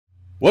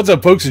What's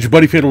up, folks? It's your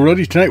buddy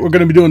Fatalroadie. Tonight we're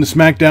going to be doing the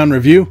Smackdown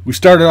review. We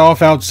started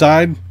off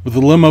outside with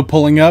the limo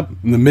pulling up,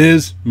 and The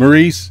Miz,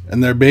 Maurice,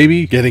 and their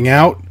baby getting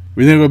out.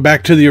 We then go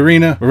back to the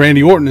arena where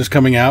Randy Orton is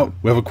coming out.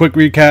 We have a quick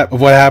recap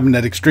of what happened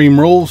at Extreme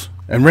Rules,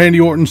 and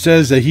Randy Orton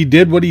says that he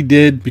did what he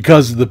did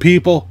because of the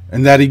people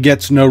and that he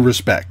gets no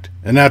respect.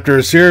 And after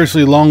a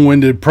seriously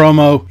long-winded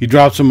promo, he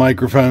drops a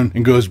microphone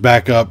and goes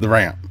back up the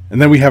ramp. And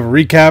then we have a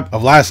recap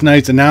of last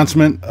night's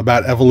announcement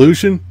about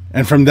Evolution.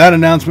 And from that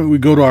announcement, we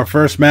go to our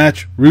first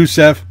match,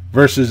 Rusev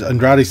versus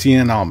Andrade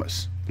Cien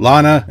Almas.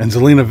 Lana and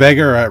Zelina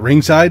Vega are at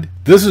ringside.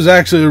 This was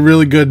actually a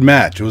really good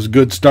match. It was a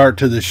good start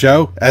to the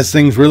show. As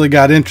things really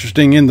got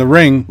interesting in the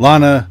ring,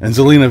 Lana and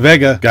Zelina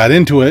Vega got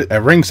into it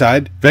at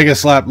ringside. Vega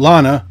slapped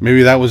Lana.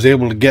 Maybe that was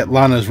able to get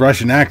Lana's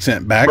Russian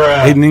accent back.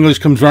 Aiden English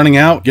comes running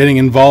out, getting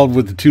involved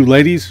with the two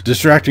ladies,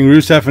 distracting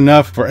Rusev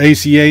enough for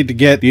ACA to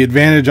get the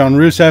advantage on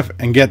Rusev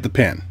and get the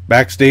pin.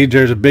 Backstage,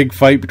 there's a big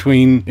fight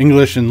between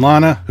English and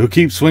Lana, who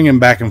keeps swinging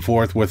back and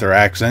forth with her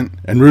accent.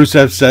 And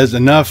Rusev says,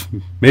 "Enough.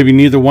 Maybe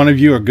neither one of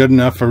you are good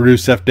enough for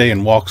Rusev Day,"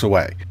 and walks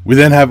away. We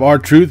then have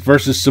R-Truth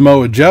versus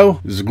Samoa Joe.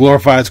 This is a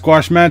glorified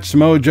squash match.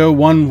 Samoa Joe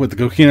won with the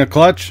Coquina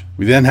Clutch.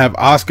 We then have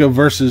Asuka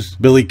versus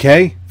Billie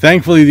Kay.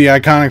 Thankfully, the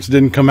Iconics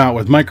didn't come out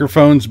with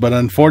microphones, but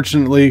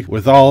unfortunately,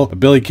 with all of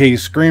Billie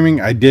Kay's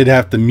screaming, I did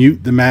have to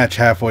mute the match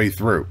halfway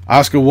through.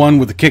 Asuka won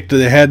with a kick to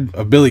the head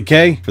of Billie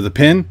Kay for the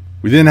pin.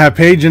 We then have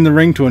Paige in the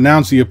ring to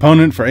announce the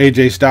opponent for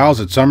AJ Styles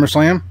at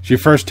SummerSlam. She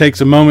first takes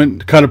a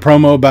moment to cut a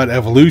promo about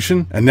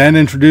Evolution, and then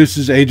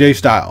introduces AJ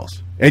Styles.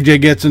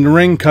 AJ gets in the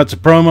ring, cuts a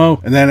promo,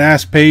 and then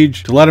asks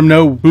Paige to let him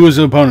know who his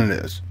opponent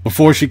is.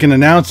 Before she can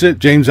announce it,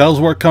 James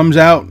Ellsworth comes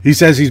out. He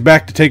says he's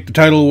back to take the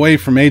title away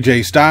from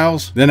AJ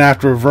Styles. Then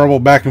after a verbal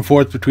back and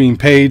forth between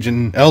Paige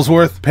and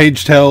Ellsworth,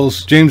 Paige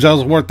tells James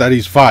Ellsworth that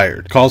he's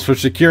fired, calls for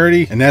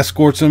security, and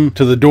escorts him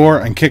to the door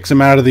and kicks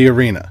him out of the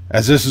arena.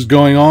 As this is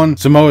going on,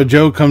 Samoa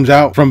Joe comes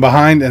out from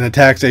behind and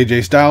attacks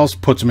AJ Styles,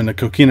 puts him in a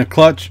Coquina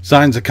Clutch,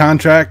 signs a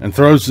contract, and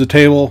throws the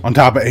table on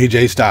top of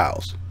AJ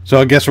Styles. So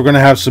I guess we're going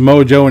to have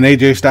Samoa Joe and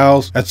AJ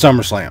Styles at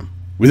SummerSlam.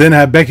 We then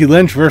have Becky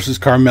Lynch versus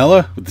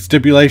Carmella, with the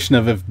stipulation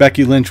of if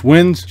Becky Lynch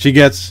wins, she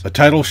gets a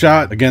title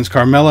shot against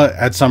Carmella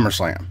at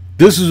SummerSlam.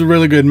 This is a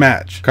really good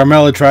match.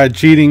 Carmella tried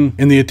cheating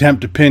in the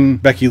attempt to pin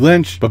Becky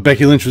Lynch, but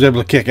Becky Lynch was able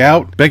to kick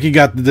out. Becky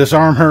got to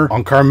disarm her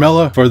on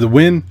Carmella for the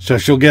win, so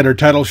she'll get her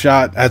title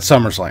shot at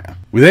SummerSlam.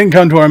 We then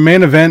come to our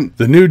main event,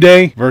 The New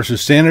Day versus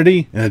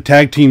Sanity, in a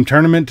tag team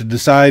tournament to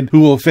decide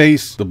who will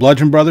face the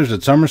Bludgeon Brothers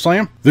at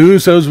SummerSlam. The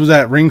Usos was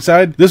at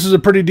ringside. This is a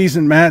pretty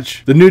decent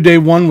match. The New Day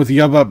won with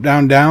the up,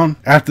 down, down.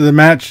 After the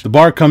match, the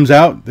Bar comes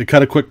out. They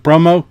cut a quick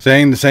promo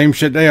saying the same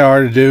shit they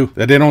are to do,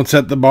 that they don't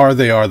set the bar,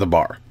 they are the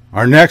bar.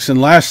 Our next and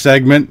last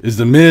segment is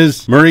The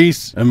Miz,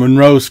 Maurice, and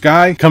Monroe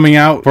Sky coming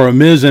out for a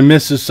Miz and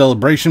Mrs.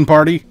 celebration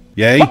party.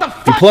 Yay.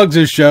 He plugs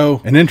his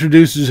show and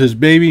introduces his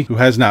baby, who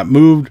has not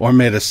moved or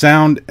made a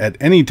sound at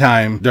any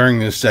time during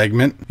this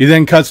segment. He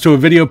then cuts to a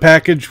video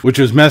package, which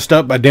was messed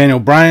up by Daniel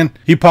Bryan.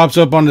 He pops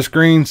up on the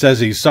screen, says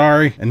he's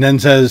sorry, and then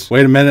says,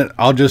 "Wait a minute,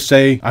 I'll just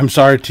say I'm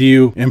sorry to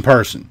you in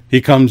person." He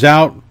comes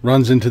out,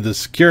 runs into the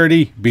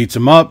security, beats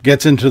him up,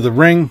 gets into the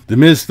ring. The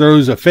Miz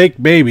throws a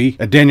fake baby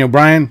at Daniel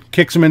Bryan,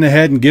 kicks him in the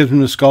head, and gives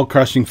him the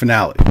skull-crushing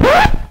finale.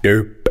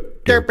 Derp,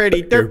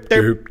 derpity, derp,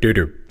 derp,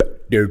 derp.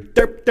 Derp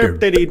derp derp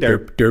diddy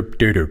derp derp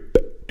derp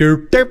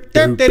derp derp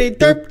derp diddy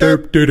derp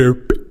derp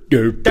derp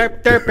derp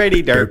derp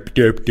derpity derp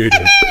derp derp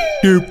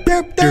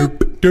derp derp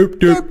derp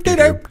derp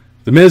derp.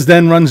 The Miz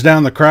then runs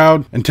down the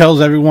crowd and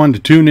tells everyone to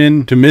tune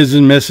in to Miz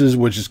and Mrs.,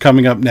 which is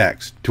coming up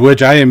next, to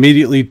which I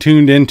immediately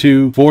tuned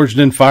into Forged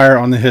in Fire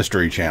on the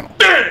History Channel.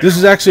 This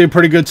is actually a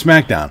pretty good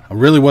SmackDown. I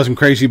really wasn't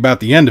crazy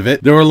about the end of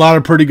it. There were a lot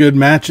of pretty good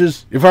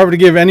matches. If I were to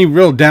give any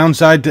real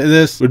downside to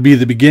this, it would be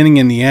the beginning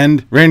and the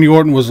end. Randy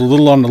Orton was a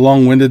little on the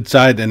long-winded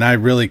side, and I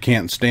really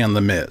can't stand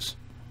The Miz.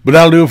 But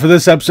that'll do it for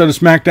this episode of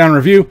SmackDown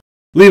Review.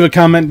 Leave a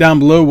comment down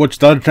below what you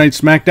thought of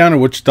tonight's SmackDown or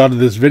what you thought of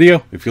this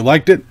video. If you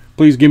liked it,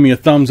 please give me a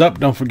thumbs up.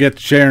 Don't forget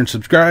to share and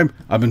subscribe.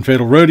 I've been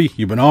Fatalroadie.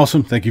 You've been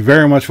awesome. Thank you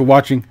very much for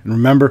watching. And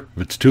remember,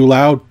 if it's too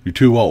loud, you're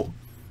too old.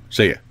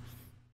 See ya.